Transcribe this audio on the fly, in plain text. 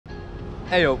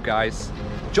Hey up guys,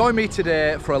 join me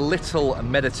today for a little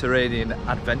Mediterranean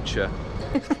adventure.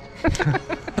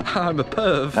 I'm a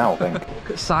perv. Now then. Look at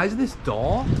the size of this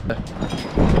door.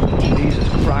 Jesus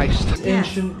Christ.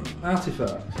 Ancient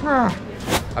artifacts.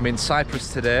 I'm in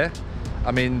Cyprus today.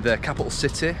 I'm in the capital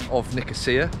city of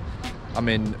Nicosia. I'm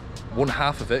in one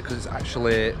half of it because it's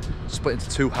actually split into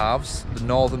two halves. The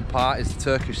northern part is the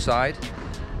Turkish side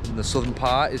and the southern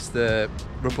part is the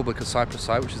Republic of Cyprus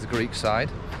side, which is the Greek side.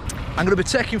 I'm going to be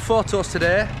taking photos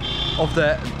today of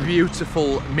the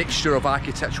beautiful mixture of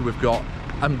architecture we've got.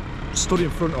 I'm stood in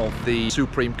front of the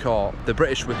Supreme Court. The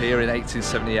British were here in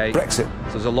 1878. Brexit.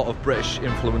 So there's a lot of British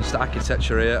influenced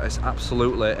architecture here. It's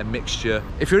absolutely a mixture.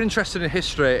 If you're interested in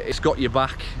history, it's got your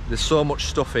back. There's so much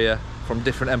stuff here from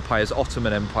different empires,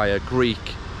 Ottoman Empire,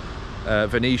 Greek,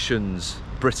 Venetians,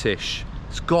 British.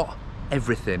 It's got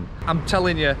everything. I'm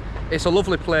telling you, it's a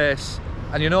lovely place.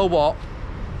 And you know what?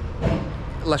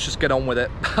 Let's just get on with it.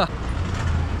 A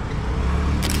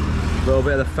little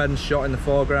bit of the fence shot in the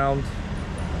foreground,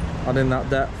 adding that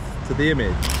depth to the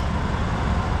image.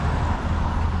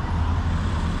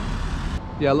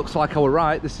 Yeah, looks like I was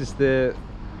right. This is the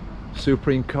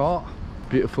Supreme Court.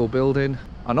 Beautiful building.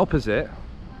 And opposite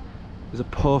is a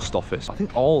post office. I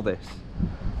think all this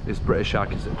is British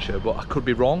architecture, but I could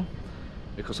be wrong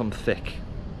because I'm thick.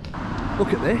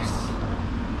 Look at this.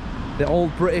 The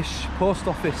old British post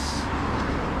office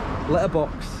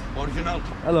letterbox. Original.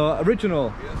 Hello,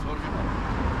 original. Yes, original.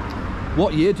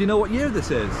 What year? Do you know what year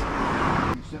this is?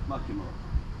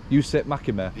 You said You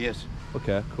Makime? Yes.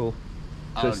 Okay, cool.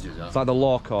 So it's Alacağız. like the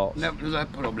law courts. No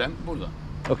problem burada.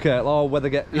 Okay, or where they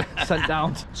get sent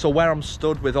down. So where I'm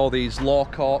stood with all these law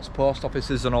courts, post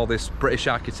offices and all this British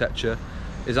architecture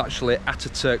is actually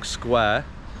Ataturk Square,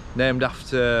 named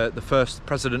after the first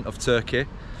president of Turkey,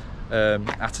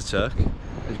 Ataturk.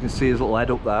 As you can see his little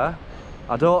head up there.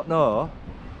 I don't know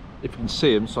if you can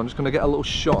see him, so I'm just going to get a little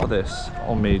shot of this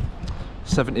on me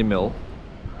 70mm.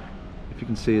 If you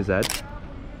can see his head.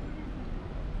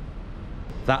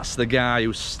 That's the guy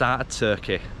who started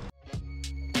Turkey.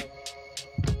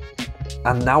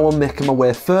 And now I'm making my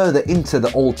way further into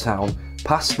the old town,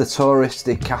 past the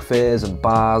touristy cafes and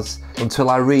bars, until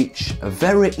I reach a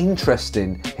very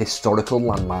interesting historical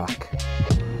landmark.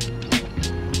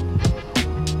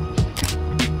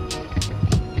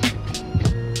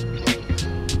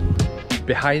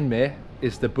 Behind me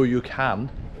is the Büyük Han,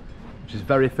 which is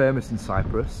very famous in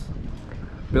Cyprus.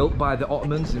 Built by the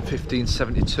Ottomans in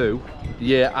 1572, the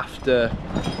year after.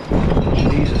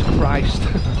 Jesus Christ.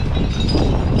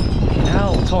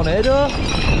 Hell, tornado?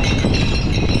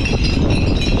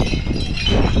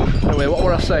 Anyway, what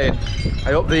were I saying?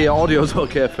 I hope the audio's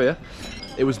okay for you.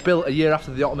 It was built a year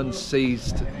after the Ottomans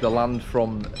seized the land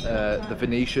from the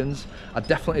Venetians. I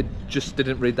definitely just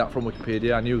didn't read that from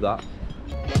Wikipedia, I knew that.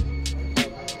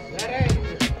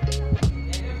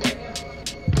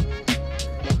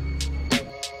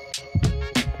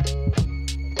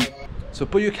 So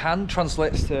Büyük Han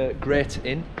translates to Great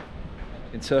Inn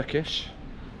in Turkish.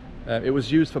 It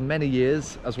was used for many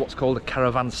years as what's called a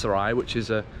caravanserai, which is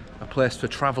a place for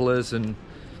travellers and,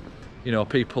 you know,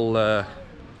 people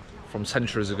from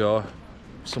centuries ago,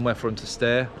 somewhere for them to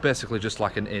stay. Basically just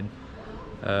like an inn.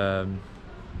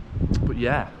 But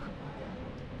yeah,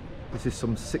 this is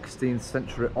some 16th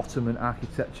century Ottoman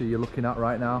architecture you're looking at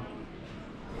right now.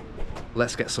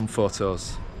 Let's get some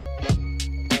photos.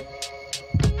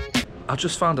 I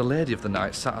just found a lady of the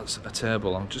night sat at a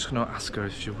table. I'm just going to ask her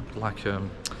if she would like a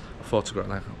photograph,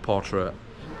 like a portrait.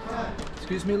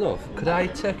 Excuse me, love. Could I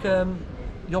take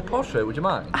your portrait? Would you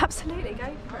mind? Absolutely,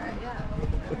 go for it.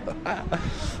 Yeah.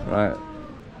 Right.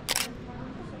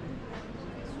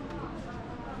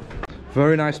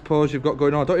 Very nice pose you've got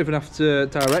going on. I don't even have to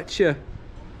direct you.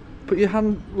 Put your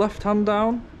left hand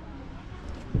down.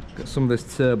 Get some of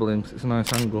this table in, 'cause it's a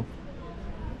nice angle.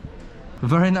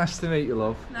 Very nice to meet you,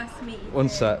 love. Nice to meet you. One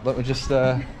sec, let me just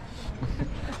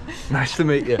nice to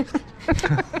meet you.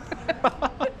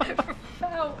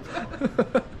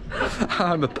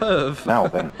 I'm a perv. Now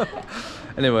then.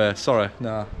 Anyway, sorry,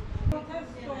 nah.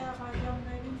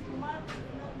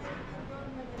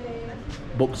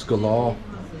 Books galore,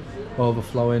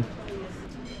 overflowing.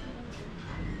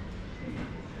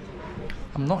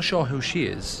 I'm not sure who she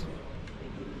is.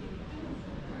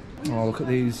 Oh, look at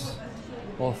these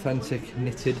authentic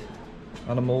knitted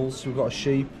animals. We've got a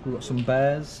sheep, we've got some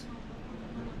bears.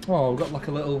 Oh, we've got like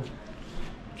a little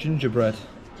gingerbread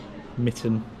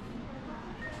mitten.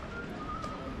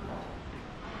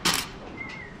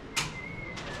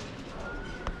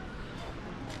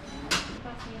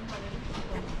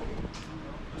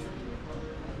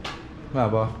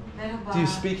 Merhaba. Merhaba. Do you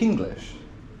speak English?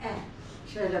 Evet.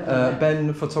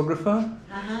 Ben, photographer.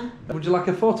 Would you like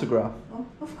a photograph? Oh,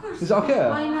 of course. Is that okay?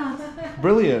 Why not?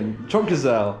 Brilliant. Choc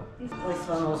gazelle. This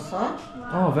one also.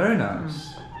 Oh, very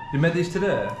nice. You made these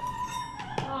today?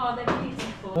 Oh, they're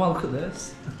beautiful. Oh, look at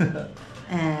this. This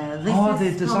Oh, is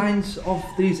the designs of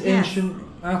these Yes. ancient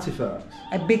artifacts.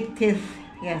 A big teeth,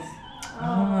 yes.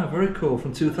 Ah, very cool.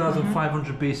 From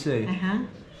 2500 BC.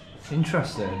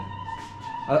 Interesting.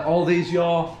 Are all these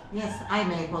your... Yes, I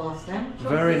make all of them.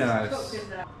 Very nice.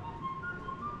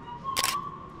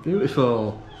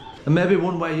 Beautiful. And maybe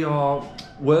one where you're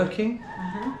working?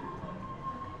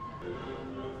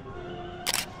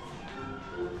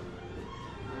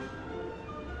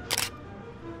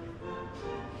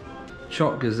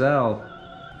 Choc gazelle.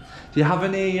 Do you have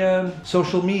any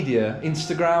social media?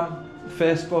 Instagram,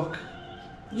 Facebook?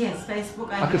 Yes,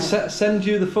 Facebook. I could send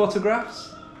you the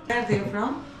photographs. Where are you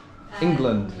from?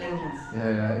 England. England.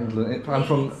 Yeah, England. I'm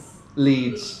from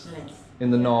Leeds,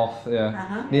 in the north,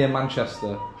 yeah. Near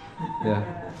Manchester. Yeah,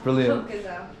 brilliant.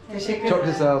 Choc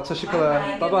gazelle,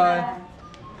 teşekkürler. Bye bye.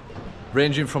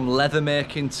 Ranging from leather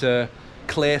making to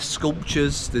clay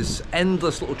sculptures, there's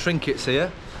endless little trinkets here.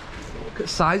 Look at the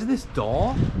size of this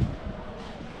door.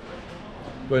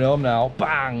 Going home now,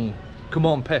 bang! Come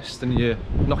on, pissed, and you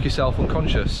knock yourself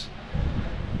unconscious.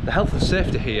 The health and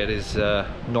safety here is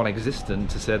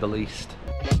non-existent, to say the least.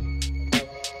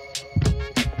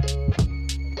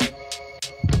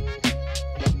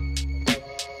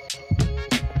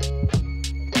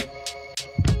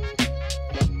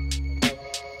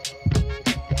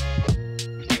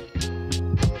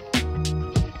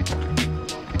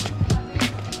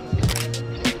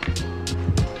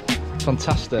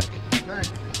 Fantastic.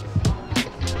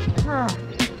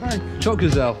 Choc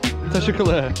gazelle.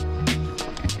 Teşekkürler.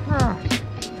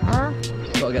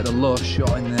 Gotta get the low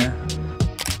shot in there.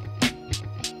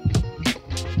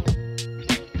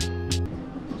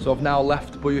 So I've now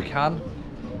left Buyukan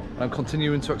and I'm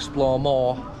continuing to explore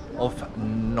more of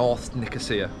North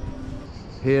Nicosia.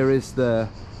 Here is the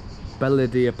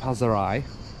Belediye a7riii,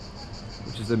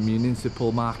 which is a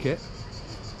municipal market.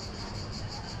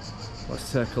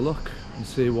 Let's take a look and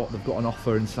see what they've got on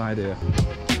offer inside here.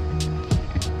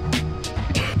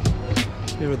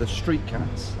 Here are the street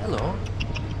cats. Hello.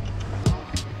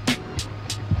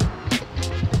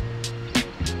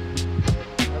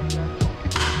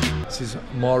 This is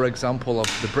more example of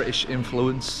the British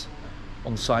influence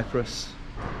on Cyprus.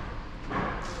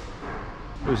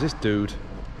 Who's this dude?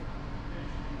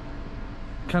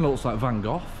 Kind of looks like Van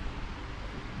Gogh.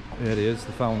 Here he is,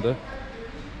 the founder,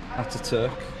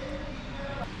 Ataturk.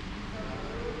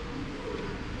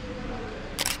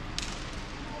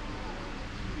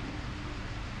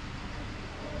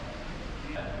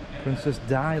 Princess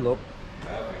Di, look.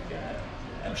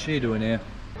 What's she doing here?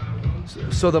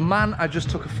 So the man I just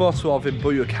took a photo of in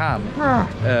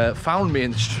Buyukan found me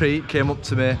in the street, came up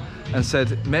to me and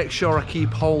said, make sure I keep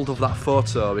hold of that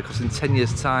photo because in 10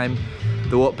 years time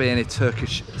there won't be any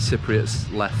Turkish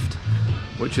Cypriots left,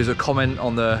 which is a comment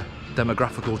on the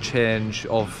demographical change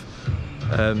of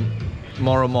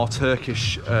more and more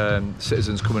Turkish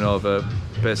citizens coming over,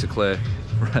 basically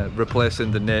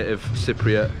replacing the native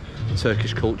Cypriot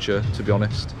Turkish culture, to be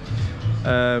honest.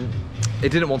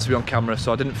 It didn't want to be on camera,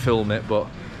 so I didn't film it, but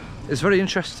it's very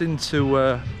interesting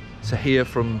to hear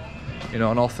from, you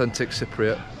know, an authentic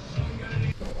Cypriot.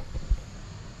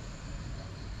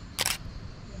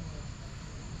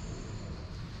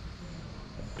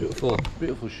 Beautiful,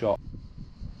 beautiful shot.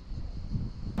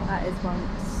 That is one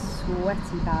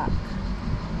sweaty back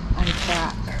and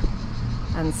back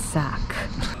and sack.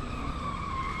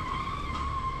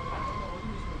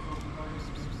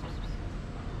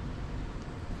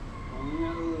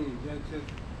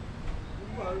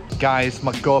 Guys,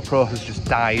 my GoPro has just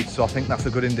died, so I think that's a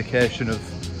good indication of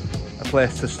a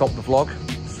place to stop the vlog.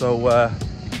 So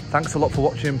thanks a lot for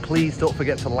watching. Please don't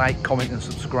forget to like, comment and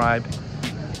subscribe,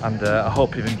 and I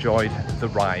hope you've enjoyed the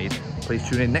ride. Please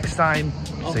tune in next time.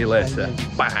 See you later.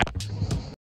 Bye.